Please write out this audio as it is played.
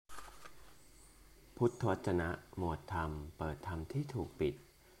พุทธวจนะหมวดธรรมเปิดธรรมที่ถูกปิด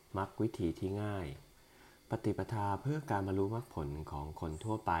มรรควิธีที่ง่ายปฏิปทาเพื่อการบรรลุมรรคผลของคน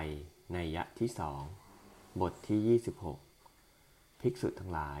ทั่วไปนัยยะที่สองบทที่26ภิกษุทั้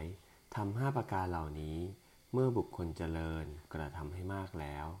งหลายทำ5ประการเหล่านี้เมื่อบุคคลเจริญกระทำให้มากแ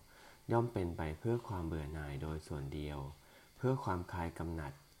ล้วย่อมเป็นไปเพื่อความเบื่อหน่ายโดยส่วนเดียวเพื่อความคลายกำหนั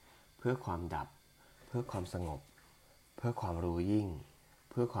ดเพื่อความดับเพื่อความสงบเพื่อความรู้ยิ่ง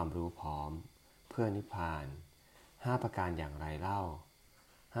เพื่อความรู้พร้อมเพื่อนิพพาน5ประการอย่างไรเล่า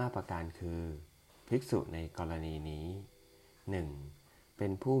5ประการคือภิกษุในกรณีนี้ 1. เป็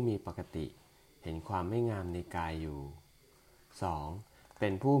นผู้มีปกติเห็นความไม่งามในกายอยู่ 2. เป็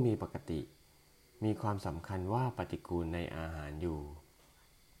นผู้มีปกติมีความสำคัญว่าปฏิกูลในอาหารอยู่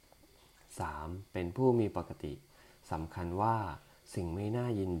 3. เป็นผู้มีปกติสำคัญว่าสิ่งไม่น่า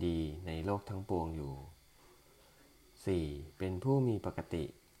ยินดีในโลกทั้งปวงอยู่ 4. เป็นผู้มีปกติ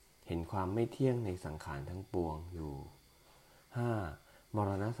เห็นความไม่เที่ยงในสังขารทั้งปวงอยู่ 5. มร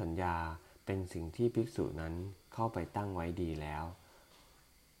ณสัญญาเป็นสิ่งที่ภิกษุนั้นเข้าไปตั้งไว้ดีแล้ว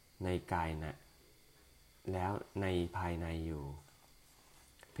ในกายนะแล้วในภายในอยู่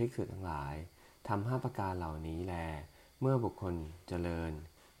ภิกษุทั้งหลายทำ5ประการเหล่านี้แลเมื่อบุคคลเจริญ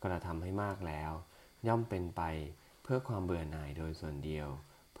กระทำให้มากแล้วย่อมเป็นไปเพื่อความเบื่อหน่ายโดยส่วนเดียว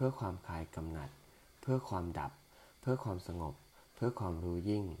เพื่อความคลายกำหนัดเพื่อความดับเพื่อความสงบเพื่อความรู้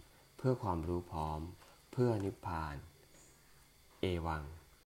ยิ่งเพื่อความรู้พร้อมเพื่อนิพพานเอวัง